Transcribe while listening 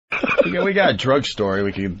We got a drug story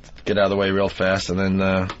we could get out of the way real fast and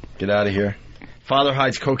then get out of here. Father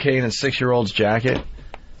hides cocaine in 6-year-old's jacket.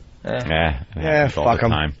 Fuck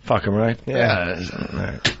him. Fuck him, right? Yeah.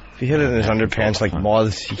 If he hid it in his underpants like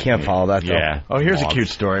moths, you can't follow that, though. Yeah. Oh, here's a cute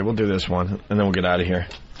story. We'll do this one, and then we'll get out of here.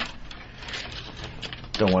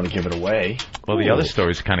 Don't want to give it away. Well, the other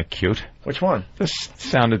story's kind of cute. Which one? This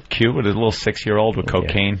sounded cute with a little 6-year-old with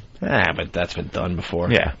cocaine. But that's been done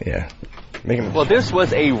before. Yeah. Well, this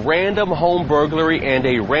was a random home burglary and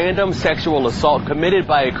a random sexual assault committed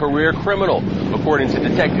by a career criminal, according to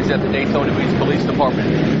detectives at the Daytona Beach Police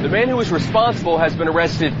Department. The man who was responsible has been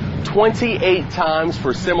arrested 28 times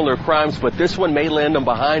for similar crimes, but this one may land him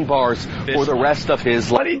behind bars for the rest of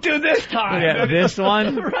his life. What did he do this time? Yeah, this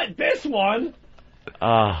one? Right, this one.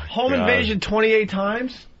 Home invasion 28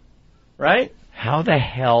 times? Right? How the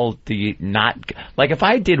hell do you not... Like, if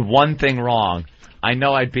I did one thing wrong, I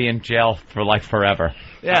know I'd be in jail for, like, forever.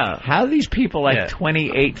 Yeah. How do these people,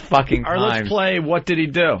 28 fucking times? All right, let's play What Did He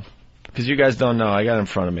Do? Because you guys don't know. I got it in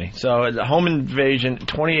front of me. So, the home invasion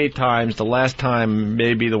 28 times. The last time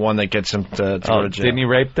may be the one that gets him to go to jail. Didn't he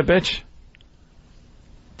rape the bitch?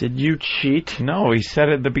 Did you cheat? No, he said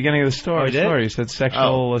it at the beginning of the story. Oh, he did? He said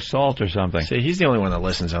sexual assault or something. See, he's the only one that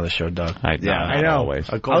listens on the show, Doug. I know. Always.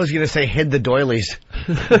 I was going to say hid the doilies.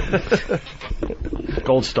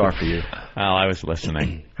 Gold star for you. Well, I was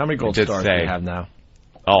listening. How many gold stars do you have now?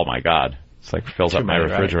 Oh, my God. It's like fills up my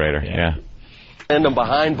refrigerator. Right? Yeah. Send him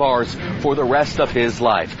behind bars for the rest of his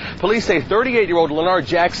life. Police say 38-year-old Leonard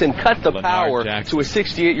Jackson cut the power to a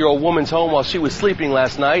 68-year-old woman's home while she was sleeping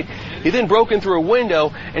last night. He then broke in through a window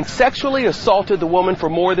and sexually assaulted the woman for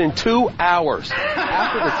more than 2 hours.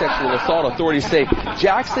 After the sexual assault, authorities say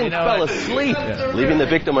Jackson fell asleep, leaving the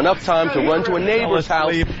victim enough time to run to a neighbor's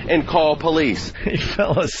house and call police. He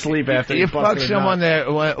fell asleep after you fuck someone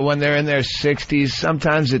when they're in their 60s.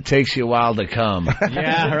 Sometimes it takes you a while to come.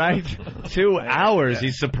 Yeah, right? 2 hours.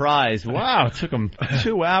 He's surprised. Wow, it took him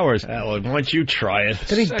 2 hours. Why don't you try it?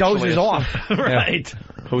 Then he dozes off. Right.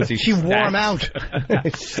 Who's he? She wore him out.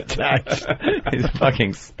 Stacked. He's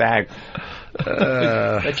fucking stacked.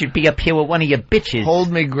 That you'd be up here with one of your bitches. Hold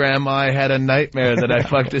me, Grandma. I had a nightmare that I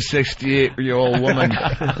fucked a 68-year-old woman.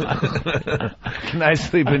 Can I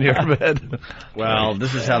sleep in your bed? Well,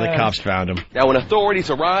 this is how the cops found him. Now, when authorities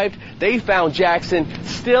arrived, they found Jackson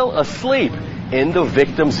still asleep in the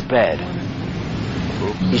victim's bed.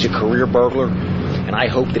 He's a career burglar, and I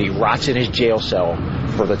hope that he rots in his jail cell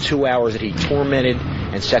for the 2 hours that he tormented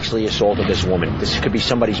and sexually assaulted this woman. This could be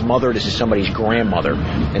somebody's mother, this is somebody's grandmother.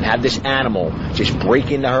 And have this animal just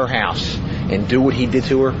break into her house and do what he did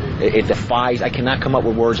to her, it defies, I cannot come up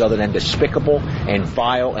with words other than despicable and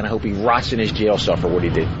vile, and I hope he rots in his jail cell for what he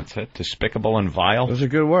did. That's it, despicable and vile? Those are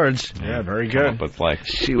good words. Yeah, very good. But like,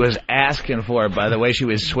 she was asking for it by the way she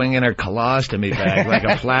was swinging her colostomy bag like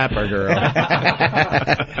a flapper girl.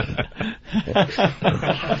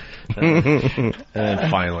 And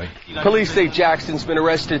finally. Police say Jackson's been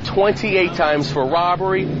arrested 28 times for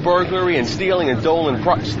robbery, burglary, and dealing in stolen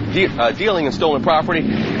property.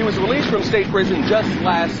 He was released from state prison just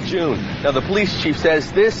last June. Now, the police chief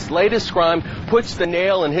says this latest crime puts the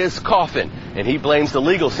nail in his coffin, and he blames the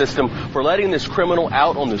legal system for letting this criminal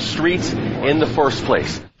out on the streets in the first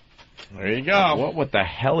place. There you go. What the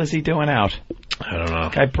hell is he doing out? I don't know.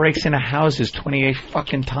 Guy breaks into houses 28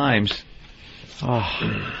 fucking times. Oh,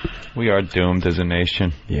 we are doomed as a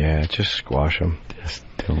nation. Yeah, just squash him. Just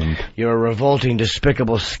doomed. You're a revolting,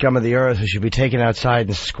 despicable scum of the earth who should be taken outside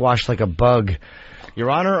and squashed like a bug. Your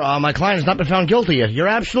Honor, my client has not been found guilty. You're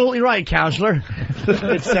absolutely right, Counselor.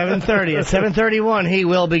 It's 7:30. At 7:31, he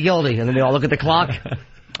will be guilty. And then they all look at the clock.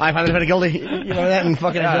 I find him guilty. You know that in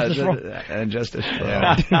fucking Injustice.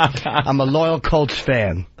 I'm a loyal Colts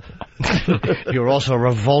fan. You're also a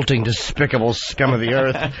revolting, despicable scum of the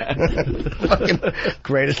earth. Fucking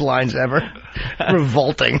greatest lines ever.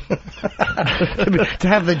 Revolting. To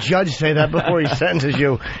have the judge say that before he sentences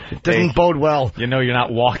you, it doesn't bode well. You know you're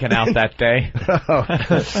not walking out that day.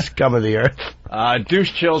 Scum of the earth.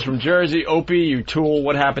 Douche Chills from Jersey. Opie, you tool.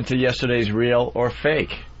 What happened to yesterday's real or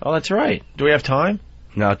fake? Oh, that's right. Do we have time?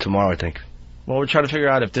 No, tomorrow, I think. Well, we're trying to figure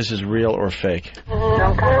out if this is real or fake.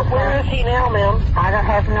 Where is he now, ma'am? I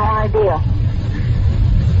have no idea.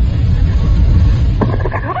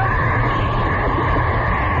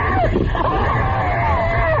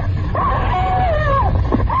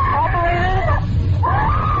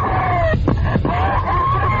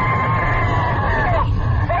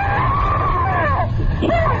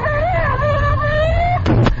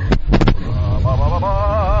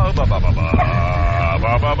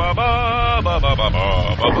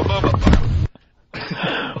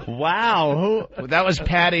 Wow, That was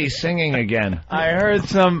Patty singing again. I heard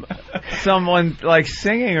someone like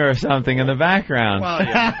singing or something in the background. Well,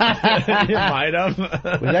 yeah. You might have.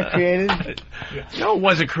 Was that created? No, it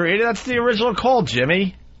wasn't created. That's the original call,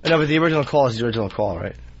 Jimmy. No, but the original call is the original call,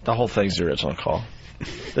 right? The whole thing's the original call.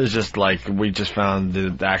 There's just like we just found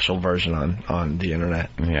the actual version on the internet.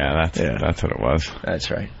 Yeah, that's what it was. That's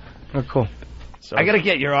right. Oh, cool. So I got to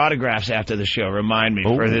get your autographs after the show. Remind me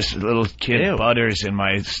for this little kid Butters in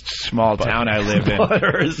my small town I live in.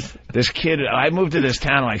 Butters. This kid, I moved to this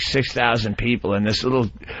town like 6,000 people, and this little,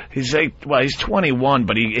 he's 21,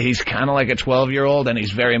 but he's kind of like a 12-year-old, and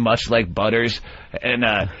he's very much like Butters. And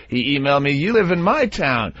he emailed me, "You live in my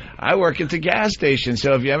town. I work at the gas station,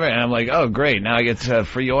 so if you ever," and I'm like, "Oh, great! Now I get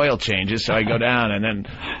free oil changes." So I go down, and then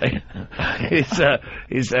I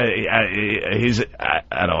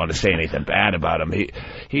don't want to say anything bad about him.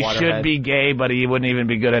 He should be gay, but he wouldn't even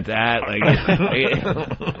be good at that. Like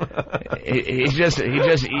he just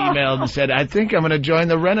emailed and said, "I think I'm going to join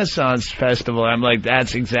the Renaissance Festival." I'm like,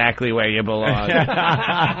 "That's exactly where you belong."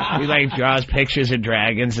 He like draws pictures of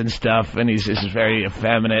dragons and stuff, and he's just very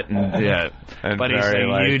effeminate but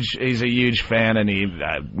he's a huge fan, and he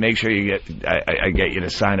make sure you get I get you to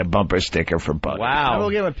sign a bumper sticker for Butters. Wow, We'll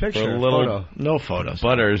give him a picture. Photo. No photos.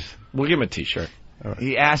 Butters. We'll give him a T-shirt. Right.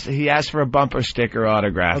 He asked for a bumper sticker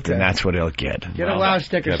autographed, and that's what he'll get. Get a loud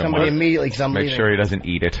sticker. Somebody immediately. Make sure he doesn't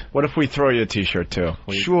eat it. What if we throw you a T-shirt too?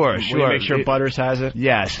 Sure. Will you make sure Butters has it?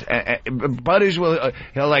 Yes, Butters will.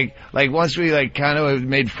 He'll like once we like kind of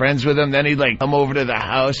made friends with him, then he'd like come over to the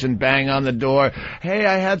house and bang on the door. "Hey,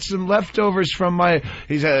 I had some leftovers from my."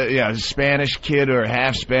 He's a Spanish kid or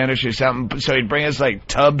half Spanish or something, so he'd bring us like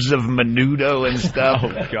tubs of menudo and stuff. Oh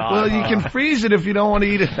God! Well, you can freeze it if you don't want to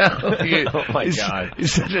eat it now. Oh my God!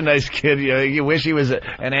 He's such a nice kid. You wish he was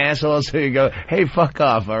an asshole, so you go, "Hey, fuck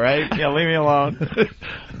off, all right? Yeah, leave me alone."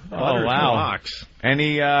 Oh wow!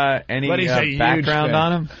 Any But he's a huge background fan.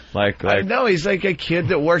 on him? Like No, he's like a kid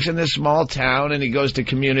that works in this small town, and he goes to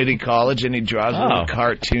community college, and he draws little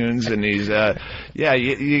cartoons, and he's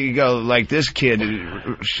you go like, this kid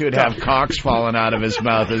should have cocks falling out of his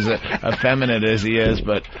mouth, as effeminate as he is.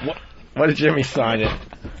 But what did Jimmy sign it?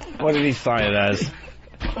 What did he sign it as?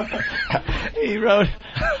 he wrote,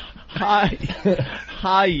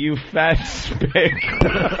 "Hi, you fat spick."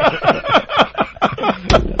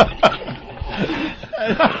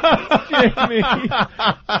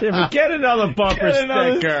 Jimmy, get another bumper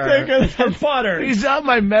sticker for Butters. He's on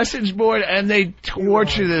my message board, and they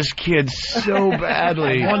torture this kid so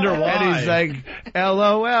badly. I wonder why. And he's like,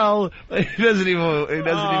 "LOL." He doesn't even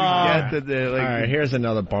get that. All right, here's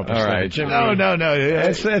another bumper sticker. right, Jimmy. No.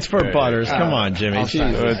 It's for Butters. Come on, Jimmy.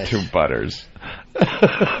 Two Butters.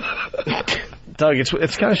 Doug,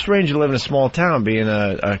 it's kind of strange to live in a small town, being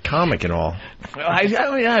a comic and all.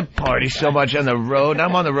 I party so much on the road.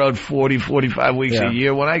 I'm on the road 45 weeks a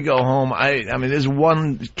year. When I go home, I mean, there's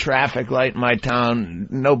one traffic light in my town.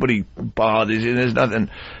 Nobody bothers you. There's nothing.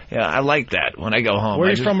 Yeah, I like that when I go home. Where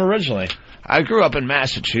are you from originally? I grew up in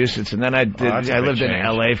Massachusetts, and then I lived in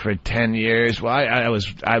L.A. for 10 years. Well,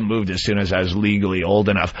 I moved as soon as I was legally old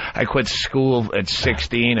enough. I quit school at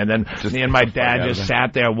 16, and then me and my dad just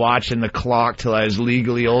sat there watching the clock till I was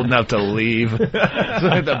legally old enough to leave. So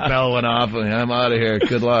the bell went off, and I'm out of here.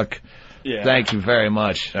 Good luck. Yeah. Thank you very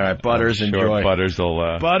much. All right, Butters, enjoy. Butters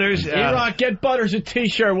will. Butters. E-Rock, get Butters a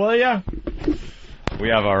T-shirt, will ya? We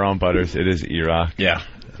have our own Butters. It is E-Rock. Yeah.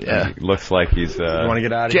 Yeah. Looks like he's. You want to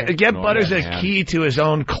get out of here? Get Butters a key to his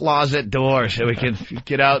own closet door so he can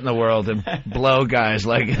get out in the world and blow guys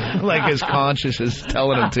like his conscience is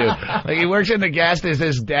telling him to. Like, he works in the gas station.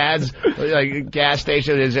 His dad's gas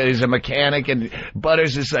station. He's a mechanic, and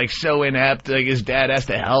Butters is like so inept. Like, his dad has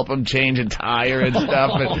to help him change a tire and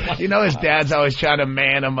stuff. And his dad's always trying to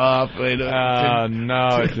man him up.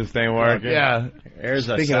 No, it just ain't working. Yeah. There's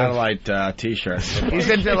a satellite T-shirt. He's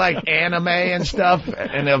into like anime and stuff,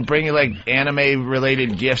 and they'll bring you like anime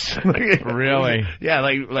related gifts. Really? Yeah,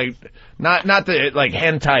 like not the like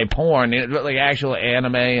hentai porn, but like actual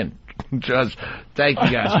anime. And just thank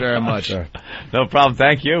you guys very much. No problem.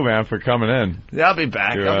 Thank you, man, for coming in. Yeah, I'll be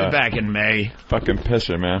back. I'll be back in May. Fucking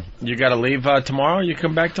pisser, man. You got to leave tomorrow? You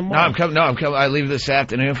come back tomorrow? No, I'm coming. I leave this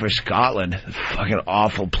afternoon for Scotland. Fucking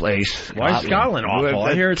awful place. Why is Scotland awful?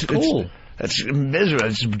 I hear it's cool. It's miserable.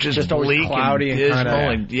 It's just always bleak cloudy and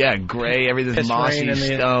dismal, gray. Everything's mossy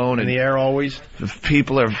stone, in the air always. The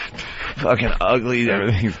people are fucking ugly.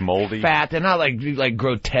 Everything's moldy. Fat. They're not like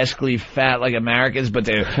grotesquely fat like Americans, but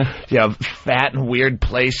they're fat in weird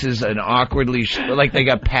places and awkwardly like they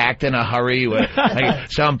got packed in a hurry. Where,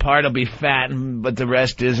 like, some part will be fat, but the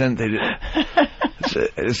rest isn't.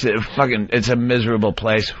 It's a miserable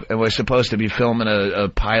place, and we're supposed to be filming a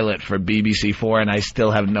pilot for BBC4, and I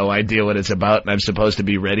still have no idea what it's about, and I'm supposed to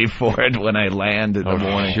be ready for it when I land in the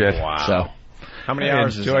morning. Shit. Wow. So, How many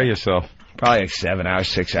hours is Enjoy it? yourself. probably like 7 hours,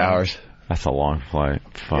 6 hours. That's a long flight.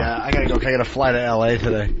 Fuck. Yeah, I gotta go. I gotta fly to L.A.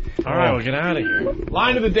 today. All right, we'll get out of here.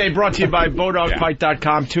 Line of the day brought to you by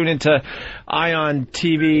BowDogFight.com. Tune into Ion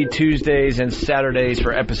TV Tuesdays and Saturdays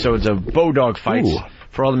for episodes of Bowdog Fights. Ooh.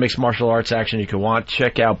 For all the mixed martial arts action you can want,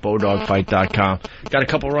 check out BowDogFight.com. Got a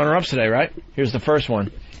couple runner-ups today, right? Here's the first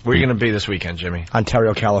one. Where are you going to be this weekend, Jimmy?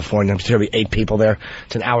 Ontario, California. There's going to be 8 people there.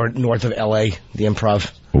 It's an hour north of L.A., the Improv.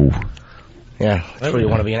 Ooh. Yeah, that's where you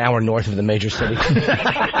want to be, an hour north of the major city.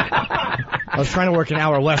 I was trying to work an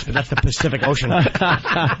hour west, but that's the Pacific Ocean. That's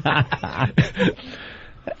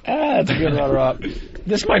a good runner-up.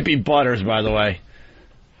 This might be Butters, by the way.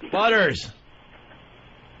 Butters.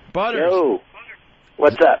 Yo.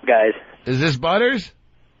 What's up, guys? Is this Butters?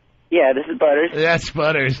 Yeah, this is Butters. That's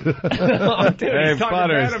Butters. Oh, dude, Hey, he's talking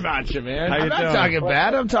Butters. bad about you, man. How you I'm not doing? talking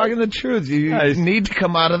bad. I'm talking the truth. You need to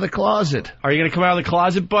come out of the closet. Are you going to come out of the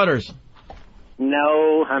closet, Butters?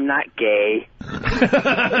 No, I'm not gay. Had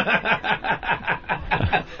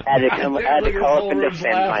to call up and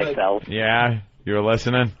defend myself. Yeah, you're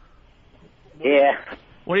listening? Yeah.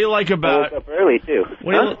 What do you like I about... woke up early, too.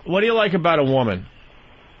 What do you like about a woman?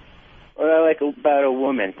 What I like about a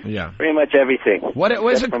woman? Yeah. Pretty much everything. What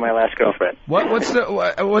was Except it? for my last girlfriend. What's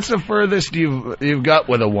the furthest you've got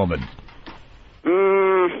with a woman?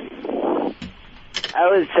 I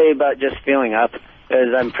would say about just feeling up,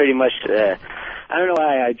 because I'm pretty much... I don't know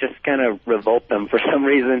why, I just kind of revolt them for some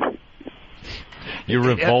reason. You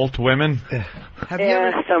revolt women?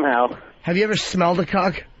 Somehow. Have you ever smelled a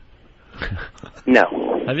cock? No.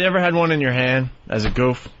 Have you ever had one in your hand as a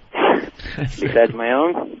goof? Besides my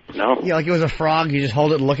own? No. Yeah, like it was a frog, you just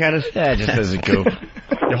hold it and look at it? Yeah, just as a goof.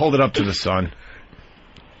 You hold it up to the sun.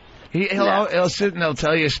 He'll sit and he'll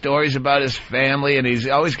tell you stories about his family, and he's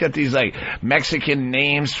always got these like Mexican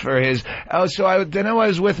names for his. Oh, so I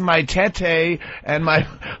was with my tete and my.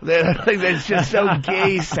 It's just so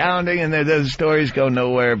gay sounding, and those stories go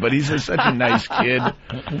nowhere. But he's such a nice kid.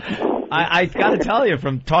 I got to tell you,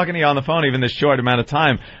 from talking to you on the phone, even this short amount of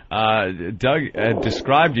time, Doug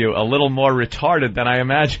described you a little more retarded than I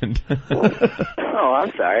imagined. Oh,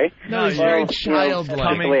 I'm sorry. No, he's very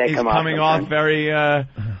childlike. He's coming off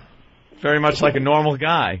very much like a normal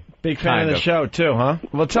guy. Big fan of the show, too, huh?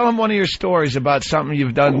 Well, tell him one of your stories about something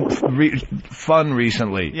you've done fun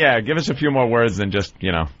recently. Yeah, give us a few more words than just,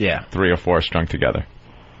 3 or 4 strung together.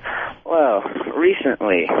 Well,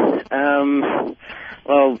 recently,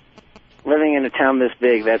 living in a town this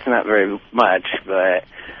big, that's not very much, but,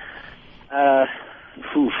 I'd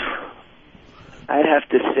have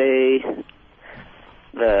to say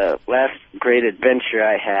the last great adventure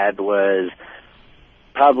I had was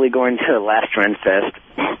probably going to the last Renfest.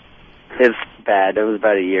 It's bad. It was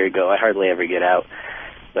about a year ago. I hardly ever get out.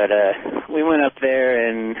 But we went up there,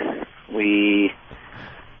 and me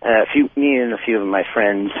and a few of my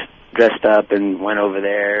friends dressed up and went over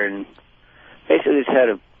there, and basically just had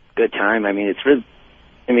a good time. I mean,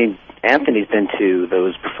 Anthony's been to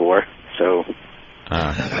those before, so...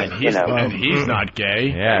 And he's not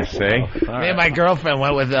gay. Yeah, see? Me and my girlfriend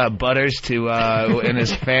went with Butters and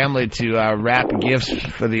his family to wrap gifts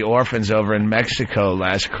for the orphans over in Mexico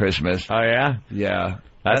last Christmas. Oh, yeah? Yeah.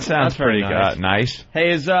 That sounds pretty nice.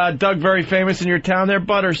 Hey, is Doug very famous in your town there,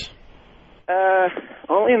 Butters?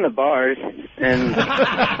 Only in the bars and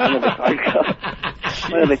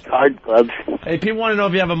one of the card clubs. Hey, people want to know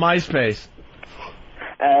if you have a MySpace.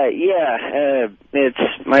 It's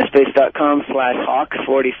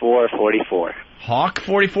myspace.com/Hawk4444.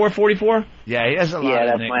 Hawk4444? Yeah, he has a lot Yeah, of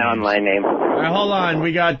that's nicknames. my online name. All right, hold on.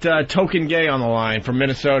 We got Token Gay on the line from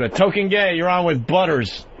Minnesota. Token Gay, you're on with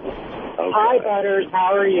Butters. Okay. Hi, Butters.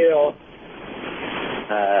 How are you?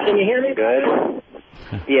 Can you hear me? Good.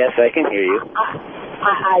 Yes, I can hear you.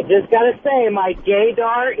 I just got to say, my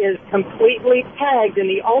gaydar is completely pegged, and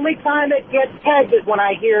the only time it gets pegged is when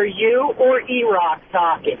I hear you or E-Rock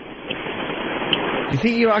talking. You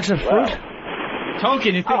think E-Rock's a fruit?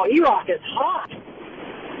 Token, you think... Oh, E-Rock is hot.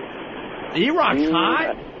 E-Rock's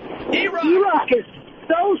hot? E-Rock is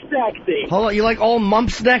so sexy. Hold on, you like old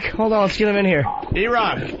Mump's neck? Hold on, let's get him in here.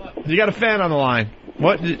 E-Rock, you got a fan on the line.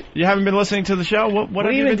 What? You haven't been listening to the show? What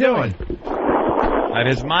have you been doing? And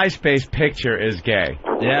his MySpace picture is gay.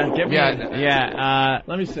 Yeah, get me. Yeah.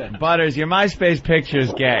 Let me see. Butters, your MySpace picture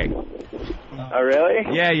is gay. Oh,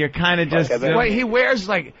 really? Yeah, you're kind of just. Wait, he wears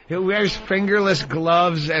fingerless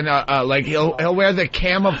gloves and like he'll wear the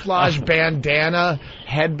camouflage bandana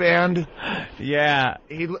headband. Yeah,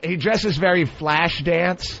 he dresses very Flash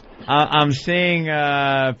dance. I'm seeing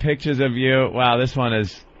pictures of you. Wow, this one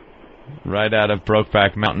is right out of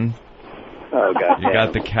Brokeback Mountain. Oh God! You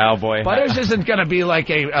got the cowboy hat. Butters isn't going to be like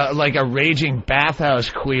a raging bathhouse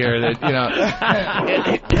queer that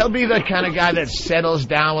he'll be the kind of guy that settles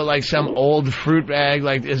down with like some old fruit bag,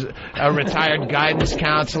 like is a retired guidance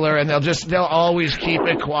counselor, and they'll always keep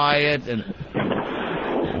it quiet. And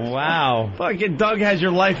wow, fucking Doug has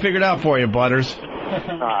your life figured out for you, Butters.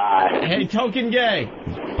 Hey, token gay.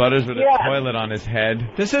 Butters with a toilet on his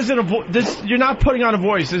head. This isn't you're not putting on a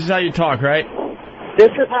voice. This is how you talk, right? This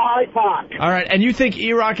is how I talk. All right, and you think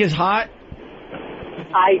E-Rock is hot?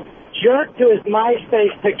 I jerk to his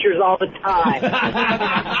MySpace pictures all the time.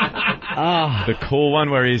 The cool one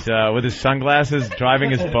where he's with his sunglasses driving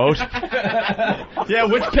his boat. Yeah,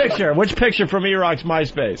 which picture? Which picture from E-Rock's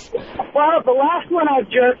MySpace? Well, the last one I've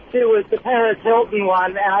jerked to was the Paris Hilton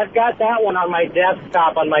one, and I've got that one on my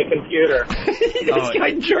desktop on my computer. This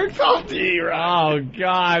guy jerks off to E-Rock. Oh,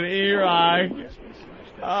 God, E-Rock.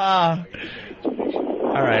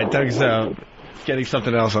 All right, Doug's getting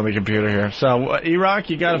something else on the computer here. So, E-Rock,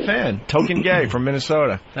 you got a fan. Token gay from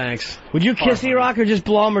Minnesota. Thanks. Would you kiss E-Rock or just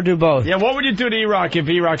blow him or do both? Yeah, what would you do to E-Rock if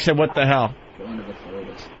E-Rock said, what the hell?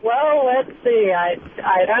 Well, let's see. I'd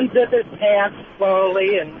unzip his pants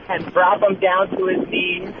slowly and drop him down to his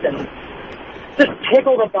knees and just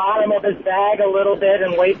tickle the bottom of his bag a little bit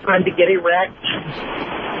and wait for him to get erect.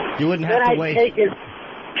 You wouldn't have to wait.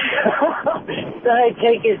 Then I'd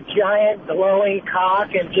take his giant glowing cock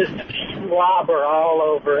and just slobber all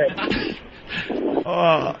over it.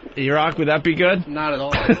 Oh, E-Rock, would that be good? Not at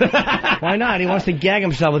all. Why not? He wants to gag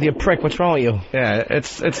himself with you prick. What's wrong with you? Yeah,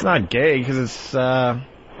 it's not gay because it's, I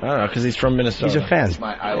don't know, because he's from Minnesota. He's a fan.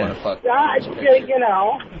 I want to fuck. You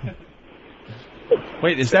know.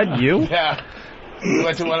 Wait, is that you? Yeah. We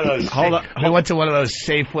went to one of those. We went to one of those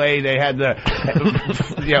Safeway. They had the,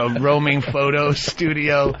 roaming photo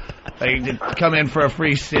studio. They could come in for a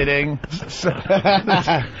free sitting. So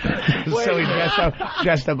he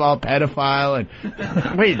dressed up all pedophile and.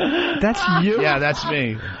 Wait, that's you? Yeah, that's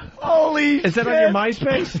me. Holy Is that on your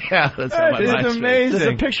MySpace? Yeah, that's on my MySpace. It's amazing.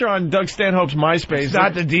 There's a picture on Doug Stanhope's MySpace. It's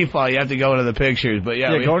not the default. You have to go into the pictures, but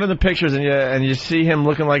yeah. Go into the pictures and you see him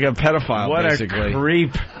looking like a pedophile. What basically. A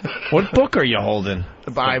creep! What book are you holding?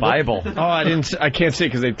 The Bible. Oh, I can't see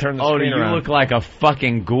because they turned the screen around. You look like a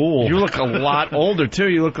fucking ghoul. You look a lot older too.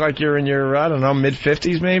 You look like you're in your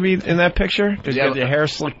mid-50s maybe in that picture. Because you have your hair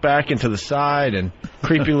slicked back into the side and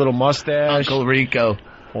creepy little mustache. Uncle Rico.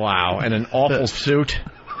 Wow, and an awful suit.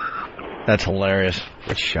 That's hilarious.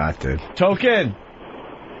 Good shot, dude. Token.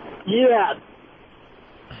 Yes.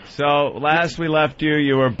 So last we left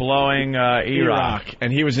you were blowing E-Rock,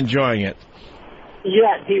 and he was enjoying it.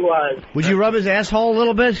 Yes, he was. Would you rub his asshole a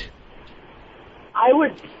little bit? I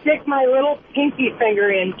would stick my little pinky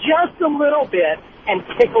finger in just a little bit and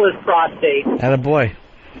tickle his prostate. Attaboy.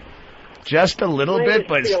 Just a little bit,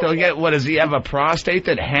 but still get, does he have a prostate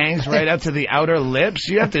that hangs right up to the outer lips?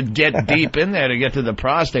 You have to get deep in there to get to the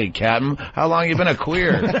prostate, Captain. How long you been a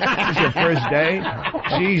queer? This is your first day?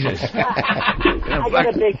 Jesus. I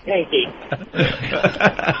got a big pinky.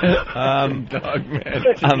 Dog, man.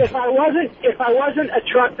 If I wasn't a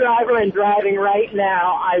truck driver and driving right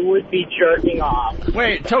now, I would be jerking off.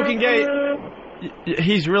 Wait, Token Gay,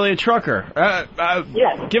 he's really a trucker.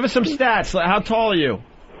 Yes. Give us some stats. How tall are you?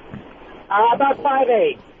 About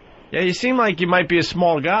 5'8". Yeah, you seem like you might be a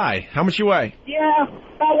small guy. How much you weigh? Yeah,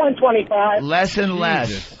 about 125. Less and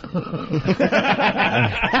less.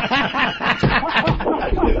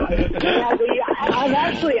 I'm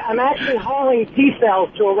actually hauling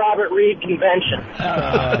T-cells to a Robert Reed convention.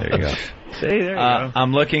 There you go. See, there you go.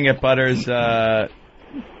 I'm looking at Butters'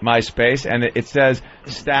 MySpace, and it says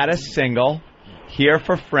status single, here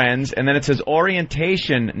for friends, and then it says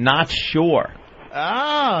orientation not sure.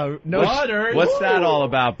 Ah, no. Butters. What's that all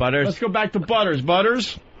about, Butters? Let's go back to Butters.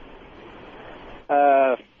 Butters?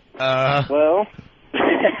 Well,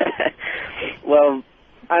 well,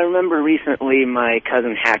 I remember recently my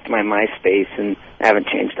cousin hacked my MySpace, and I haven't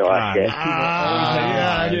changed a lot yet.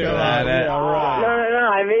 Yeah, I do. No,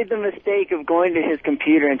 I made the mistake of going to his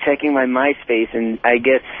computer and checking my MySpace, and I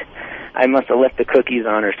guess I must have left the cookies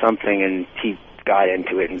on or something, and he got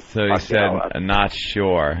into it. And So he fucked it all said, up. not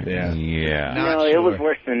sure. Yeah. No, it was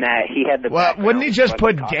worse than that. He had the. Well, wouldn't he just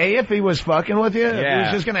put background. gay if he was fucking with you? If he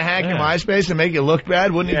was just going to hack your MySpace and make you look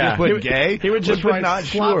bad, wouldn't he just put gay? He would just Put write not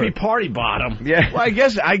sloppy sure. party bottom. Yeah. Well,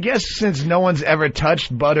 I guess since no one's ever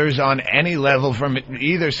touched Butters on any level from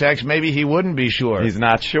either sex, maybe he wouldn't be sure. He's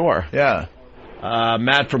not sure. Yeah.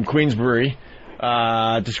 Matt from Queensbury,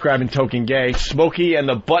 describing Token gay, Smokey and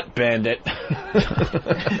the Butt Bandit.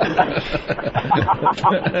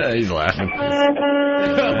 He's laughing.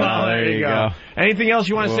 Well, there you go. Anything else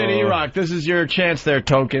you want to say to E-Rock? This is your chance there,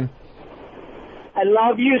 Token. I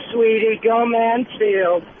love you, sweetie. Go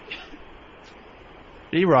Mansfield.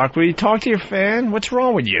 E-Rock, will you talk to your fan? What's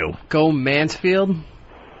wrong with you? Go Mansfield? You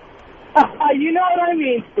know what I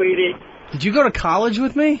mean, sweetie. Did you go to college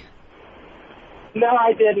with me? No,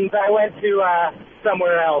 I didn't. I went to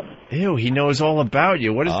somewhere else. Ew, he knows all about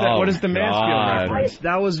you. What is that? What is the Mansfield reference?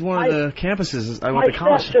 That was one of the campuses I went to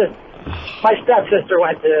college. My stepsister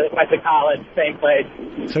went to college, same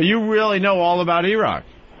place. So you really know all about E-Rock?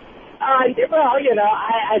 Well, you know,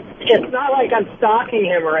 it's not like I'm stalking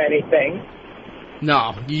him or anything.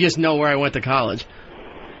 No, you just know where I went to college.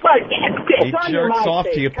 But it's on your jerks off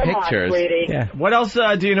MySpace. to your Come pictures. On, sweetie. Yeah. What else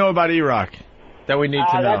do you know about E-Rock that we need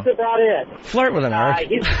to know? That's about it. Flirt with him, Eric.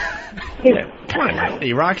 Come on,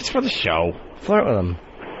 E-Rock. It's for the show. Flirt with him.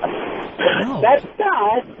 That's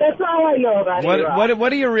all I know about E-Rock. What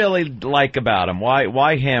do you really like about him?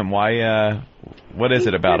 Why him? What is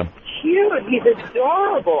it about him? Cute. He's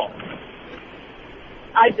adorable.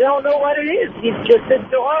 I don't know what it is. He's just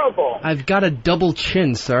adorable. I've got a double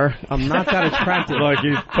chin, sir. I'm not that attractive. Look,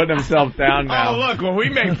 he's putting himself down now. Oh, look, when we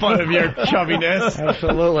make fun of your chubbiness.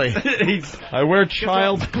 Absolutely. I wear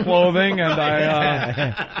child's clothing, and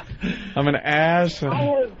I'm an ass.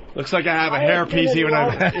 And Looks like I have a hairpiece, even though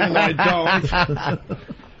I don't.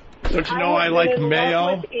 Don't you know I like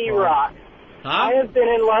mayo? With E-Rock. Huh? I have been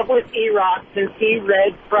in love with E-Rock since he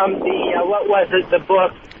read from the, what was it, the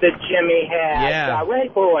book that Jimmy had. Yeah.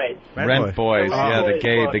 Rent Boys. Rent Boys, yeah,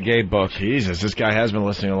 the gay book. Jesus, this guy has been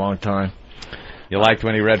listening a long time. You liked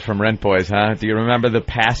when he read from Rent Boys, huh? Do you remember the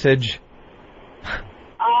passage?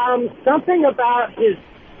 Something about his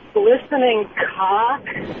glistening cock.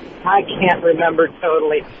 I can't remember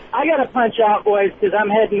totally. I got to punch out, boys, because I'm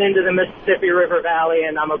heading into the Mississippi River Valley,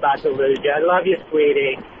 and I'm about to lose you. I love you,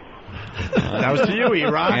 sweetie. That was to you,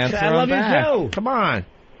 E-Rock. I love you, too. Come on.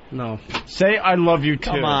 No. Say I love you,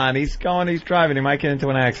 too. Come on, he's driving. He might get into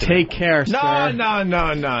an accident. Take care, sir.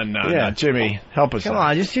 No, Jimmy, help us Come out.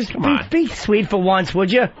 on, just be sweet for once,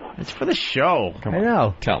 would you? It's for the show. Come I on.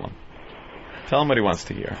 know. Tell him what he wants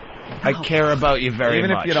to hear. I care about you very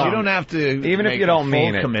Even much. if you don't have to. Even if you don't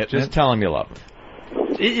mean it, commitment. just tell him you love him.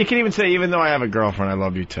 You can even say, even though I have a girlfriend, I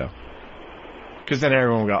love you too. Because then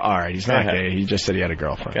everyone will go, all right, he's not gay. He just said he had a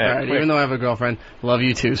girlfriend. Okay. All right, even though I have a girlfriend, love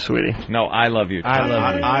you too, sweetie. No, I love you. I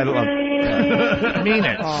love you. I love Mean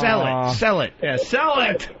it. Sell it. Yeah, sell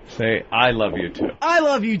it. Say, I love you too. I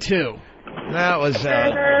love you too. That was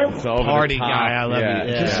It's over party the top. guy. I love Yeah.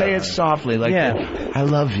 you. Yeah. Just say it softly, like I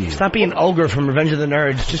love you. Stop being ogre from Revenge of the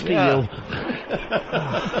Nerds. Just be you.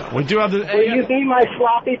 We do have the Will you be my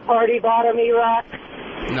sloppy party bottom, E-Rock?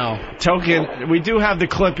 No. Token. We do have the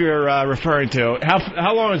clip you're referring to.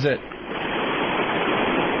 How long is it?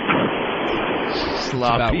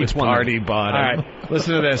 Sloppy party bottom. All right,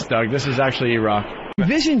 listen to this, Doug. This is actually E-Rock.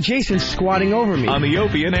 Vision Jason squatting over me. On the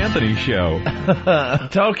Opie and Anthony show.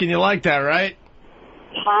 Token, you like that, right?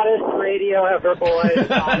 Hottest radio ever, boys.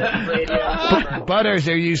 Hottest radio ever. Butters,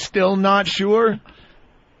 are you still not sure?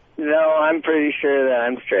 No, I'm pretty sure that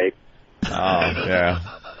I'm straight. Oh, yeah.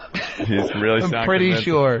 He's really I'm pretty convinced.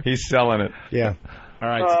 sure. He's selling it. Yeah. All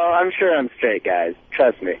right. Oh, I'm sure I'm straight, guys.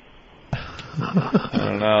 Trust me. I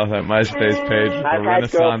don't know, that MySpace page for I've had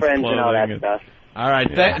Renaissance girlfriends and all that clothing. stuff. All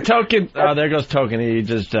right. Token. Oh, there goes Token. He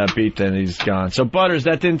just beeped and he's gone. So, Butters,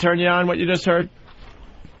 that didn't turn you on, what you just heard?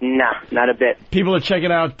 Nah, not a bit. People are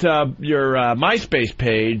checking out your MySpace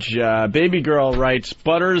page. Baby Girl writes,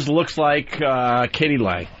 Butters looks like Katie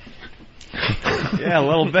Lang. Yeah, a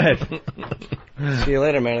little bit. See you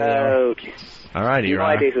later, man. Okay. All right, No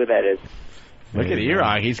E-Rock. idea who that is. Look at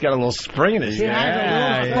E-Rock. He's got a little spring in his He has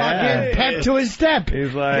a little yeah. fucking pep to his step.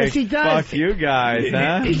 He's like, Yes, he does. fuck you guys,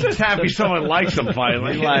 huh? He's just happy someone likes him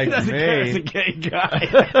finally. He likes doesn't me. care as a gay guy.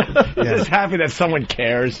 He's just happy that someone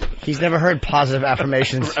cares. He's never heard positive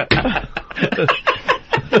affirmations. All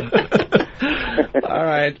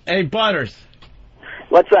right. Hey, Butters.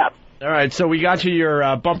 What's up? All right, so we got you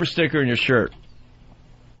your bumper sticker and your shirt.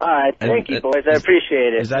 All right, thank you, boys. I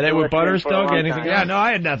appreciate it. Is that it with Butters, Doug? Anything? Yeah, no,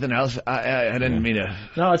 I had nothing else. I didn't mean to.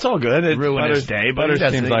 No, it's all good. It ruin his day, but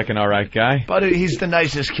Butters seems like an all right guy. But he's the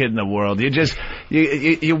nicest kid in the world.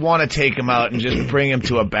 You want to take him out and just bring him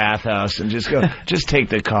to a bathhouse and just go, just take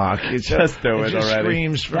the cock. Just do it just already.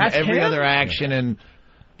 Screams from That's every him? other action and.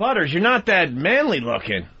 Butters, you're not that manly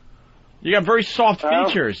looking. You got very soft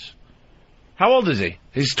features. How old is he?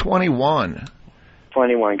 He's 21.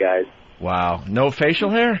 21, guys. Wow. No facial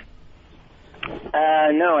hair?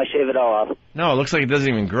 No, I shave it all off. No, it looks like it doesn't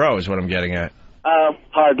even grow is what I'm getting at.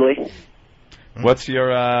 Hardly. What's your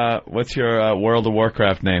World of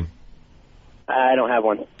Warcraft name? I don't have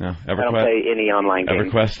one. No, I don't play any online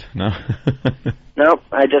games. EverQuest? No. Nope,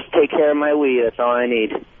 I just take care of my Wii. That's all I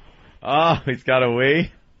need. Oh, he's got a Wii?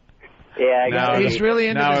 Yeah, I got it. He's really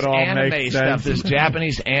into now this it all anime makes stuff, sense. this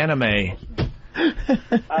Japanese anime. Oh,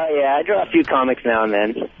 yeah, I draw a few comics now and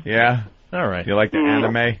then. Yeah? All right. You like the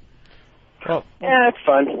anime? Well, yeah, it's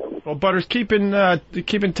fun. Well, Butters, keep in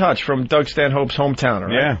touch from Doug Stanhope's hometown, all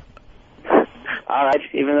right? Yeah. All right,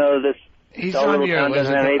 even though this He's dull on little your town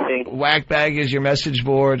doesn't have anything. Whackbag is your message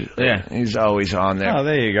board. Yeah. He's always on there. Oh,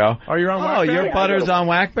 there you go. Oh, you're on Oh, Whackbag? your Butters on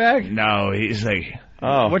Whackbag? No, he's like.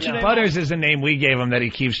 Oh. What's your name? Butters is the name we gave him that he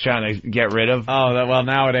keeps trying to get rid of. Oh, well,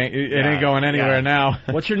 now it ain't going anywhere now.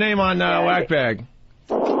 What's your name on Whackbag?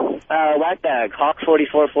 Whackbag, Hawk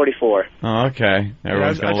 4444. Oh, okay.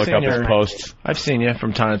 Everyone's I've going to look seen up his your- posts. I've seen you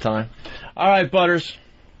from time to time. All right, Butters.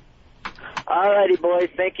 All righty, boys.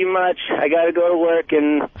 Thank you much. I got to go to work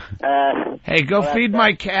and. Hey, go feed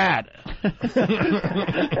my cat.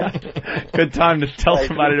 Good time to tell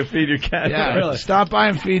somebody to feed your cat. Yeah, really. Stop by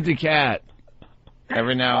and feed the cat.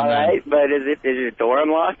 Every now All and then. right, but is your door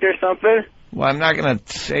unlocked or something? Well, I'm not going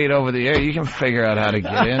to say it over the air. You can figure out how to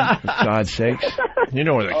get in, for God's sakes. You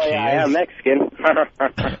know where the key yeah, I am is. Mexican.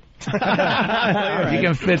 You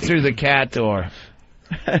can fit through the cat door.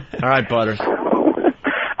 All right, Butters.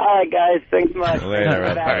 All right, guys. Thanks much.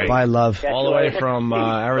 Later, Bye. Ed. Bye, love. All the way from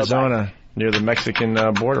Arizona, near the Mexican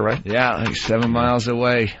border, right? Yeah, like 7 miles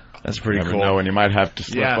away. That's pretty Never cool. know when you might have to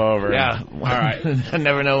slip over. Yeah. All right. I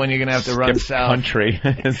never know when you're going to have to run Skip south. country.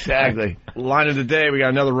 Exactly. Line of the day, we got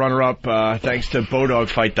another runner-up thanks to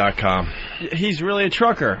BowDogFight.com. He's really a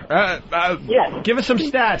trucker. Yes. Give us some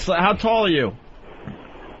stats. How tall are you?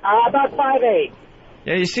 About 5'8".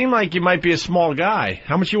 Yeah, you seem like you might be a small guy.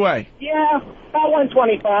 How much you weigh? Yeah, about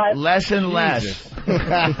 125. Less and less.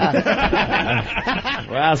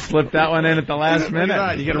 Wow, slipped that one in at the last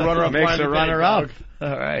minute. You get a runner-up. Makes line a of the day, runner-up. dog.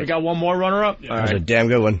 All right. We got one more runner-up? All That's a right. damn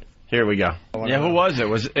good one. Here we go. Yeah, who was it?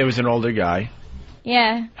 It was an older guy.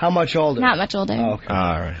 Yeah, How much older? not much older. Oh, okay.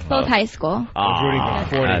 All right. Both high school. Ah, rooting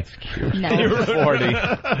for 40. that's cute. No.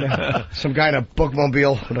 40. Some guy in a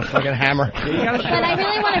bookmobile with a fucking hammer. But I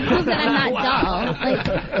really want to prove that I'm not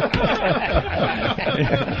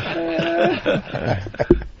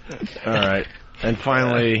dull. All right. And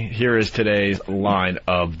finally, here is today's line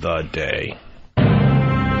of the day.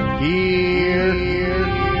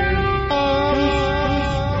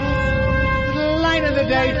 Line of the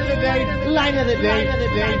day, line of the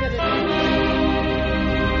day.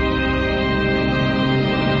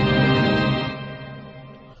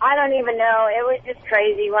 I don't even know. It was just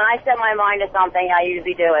crazy. When I set my mind to something, I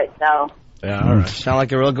usually do it. So. Yeah, all right. Sound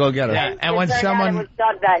like a real go-getter. Yeah, and when It turned out it was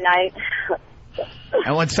Doug that night.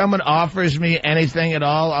 And when someone offers me anything at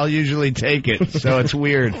all, I'll usually take it. So it's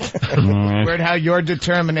weird. Weird how your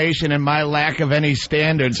determination and my lack of any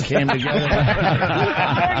standards came together.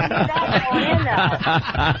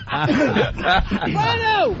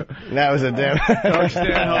 That was a damn. Doug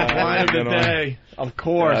Stanhope, line of the day. Of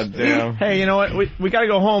course. God damn. Hey, you know what? We got to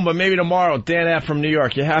go home, but maybe tomorrow. Dan F. from New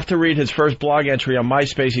York. You have to read his first blog entry on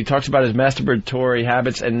MySpace. He talks about his masturbatory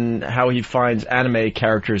habits and how he finds anime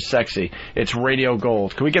characters sexy. It's radio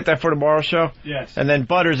gold. Can we get that for tomorrow's show? Yes. And then,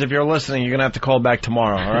 Butters, if you're listening, you're going to have to call back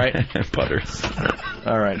tomorrow, all right? Butters.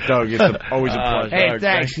 All right, Doug, it's always a pleasure. Hey, Doug,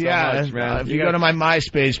 thanks. so Yeah, much, man. if you go to my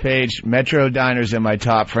MySpace page, Metro Diners and my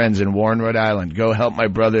top friends in Warren, Rhode Island. Go help my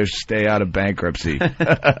brothers stay out of bankruptcy.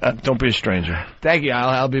 Don't be a stranger. Thank you.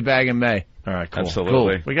 I'll be back in May. All right, cool.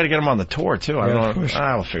 Absolutely. Cool. We got to get him on the tour, too. I Yeah, don't of know. course.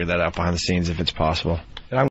 I'll figure that out behind the scenes if it's possible.